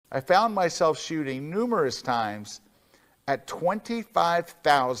I found myself shooting numerous times at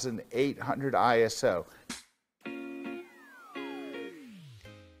 25,800 ISO.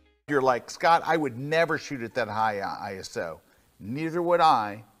 You're like, Scott, I would never shoot at that high ISO. Neither would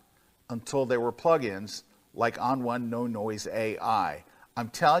I until there were plugins like ON1 NoNoise AI. I'm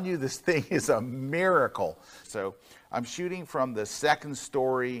telling you, this thing is a miracle. So I'm shooting from the second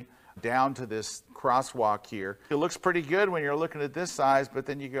story down to this crosswalk here. It looks pretty good when you're looking at this size, but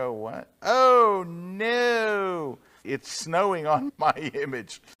then you go, what? Oh no, it's snowing on my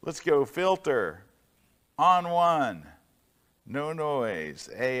image. Let's go filter, ON1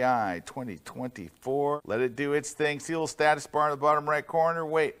 NoNoise AI 2024. Let it do its thing. See a little status bar in the bottom right corner?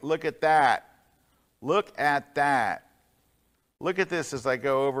 Wait, look at that. Look at that. Look at this as I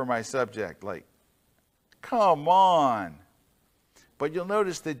go over my subject. Like, come on. But you'll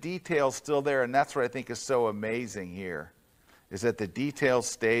notice the detail's still there, and that's what I think is so amazing here, is that the detail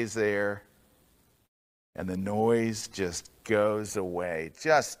stays there and the noise just goes away.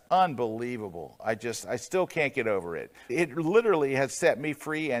 Just unbelievable. I still can't get over it. It literally has set me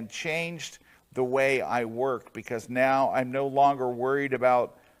free and changed the way I work, because now I'm no longer worried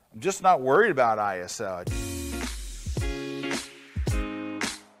about, I'm just not worried about ISO.